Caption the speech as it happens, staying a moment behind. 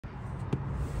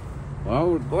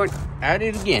Well, we're going at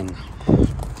it again.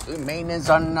 Doing maintenance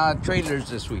on trailers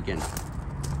this weekend.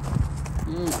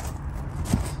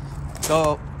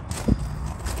 So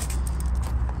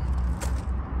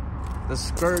the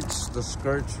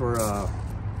skirts were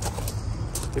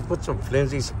they put some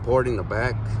flimsy support in the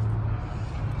back,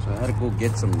 so I had to go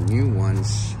get some new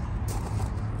ones.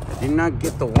 I did not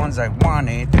get the ones I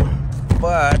wanted,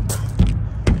 but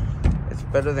it's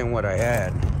better than what I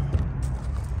had.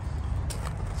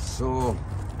 So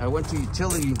I went to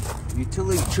utility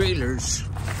trailers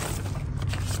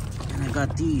and I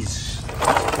got these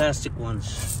plastic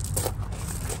ones.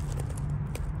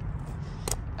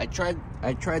 I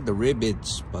tried the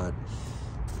rivets, but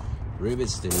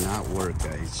rivets did not work,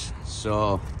 guys.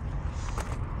 So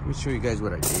let me show you guys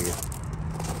what I did.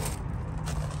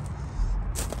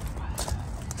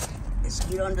 Let's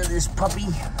get under this puppy.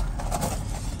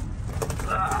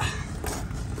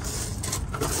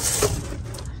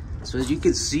 So as you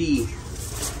can see,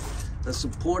 the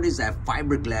support is that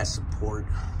fiberglass support.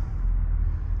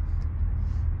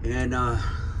 And as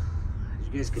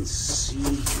you guys can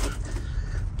see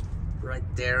right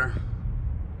there,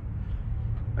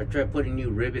 I tried putting new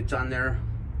rivets on there,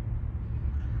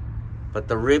 but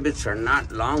the rivets are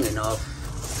not long enough.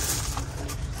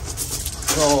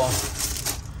 So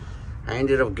I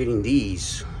ended up getting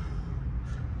these.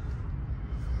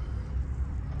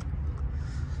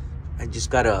 I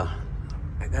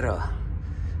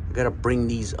gotta bring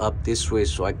these up this way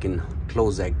so I can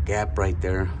close that gap right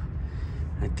there.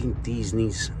 I think these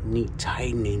need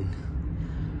tightening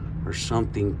or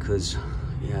something, because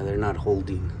yeah, they're not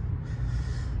holding.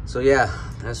 So yeah,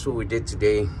 that's what we did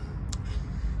today.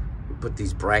 We put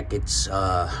these brackets,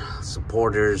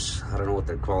 supporters, I don't know what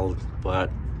they're called,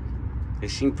 but they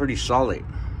seem pretty solid.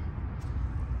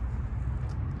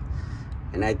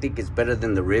 And I think it's better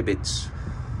than the rivets,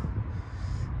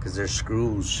 because they're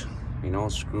screws, you know,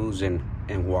 screws and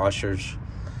washers,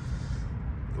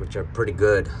 which are pretty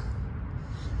good.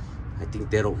 I think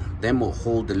them will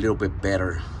hold a little bit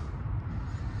better.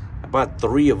 I bought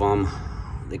 3 of them.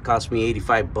 They cost me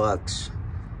 85 bucks.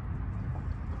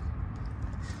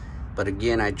 But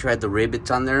again, I tried the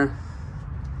rivets on there.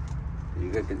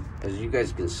 As you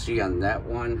guys can see on that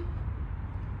one,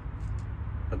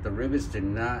 but the rivets they're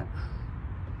not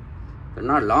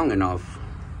long enough.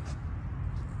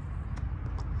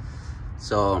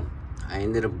 So I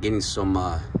ended up getting some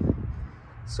of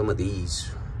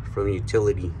these from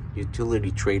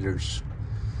utility trailers.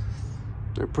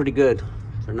 They're pretty good.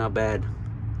 They're not bad.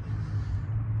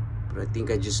 But I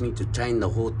think I just need to tighten the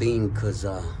whole thing, because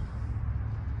yeah,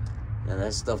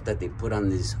 that stuff that they put on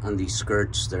these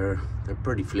skirts, they're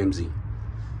pretty flimsy.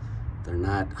 They're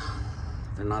not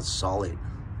solid.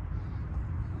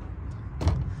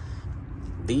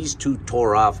 These 2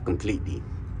 tore off completely.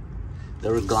 They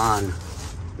were gone.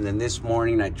 And then this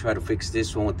morning I tried to fix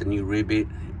this one with the new rivet,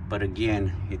 but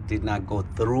again, it did not go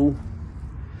through.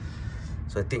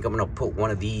 So I think I'm gonna put one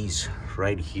of these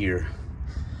right here,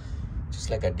 just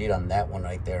like I did on that one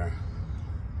right there.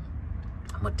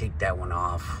 I'm gonna take that one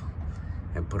off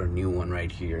and put a new one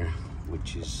right here,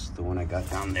 which is the one I got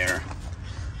down there.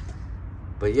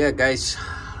 But yeah, guys,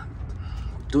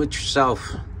 do it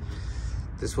yourself.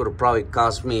 This would have probably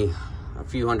cost me a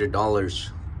few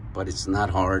 $100s, but it's not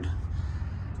hard.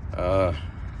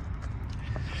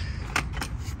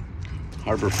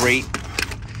 Harbor Freight,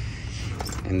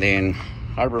 and then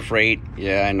Harbor Freight,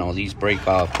 yeah, I know these break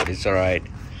off, but it's all right.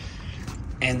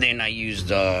 And then I used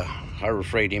Harbor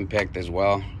Freight Impact as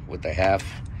well with the half.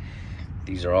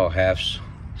 These are all halves,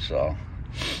 so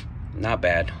not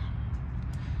bad.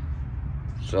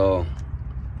 So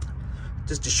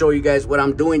just to show you guys what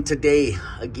I'm doing today,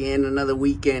 again, another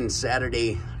weekend,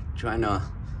 Saturday, trying to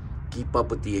keep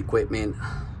up with the equipment.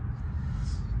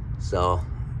 So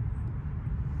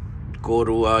go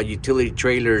to utility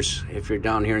trailers if you're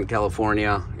down here in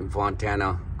California, in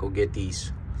Fontana. Go get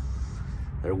these.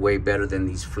 They're way better than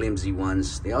these flimsy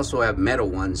ones. They also have metal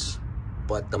ones,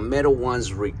 but the metal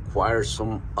ones require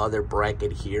some other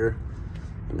bracket here,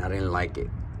 and I didn't like it.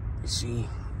 You see,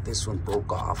 this one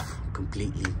broke off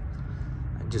completely.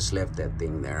 I just left that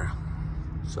thing there.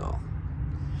 So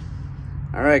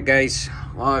all right, guys,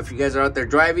 well, if you guys are out there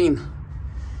driving,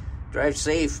 drive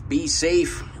safe, be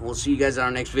safe, and we'll see you guys on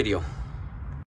our next video.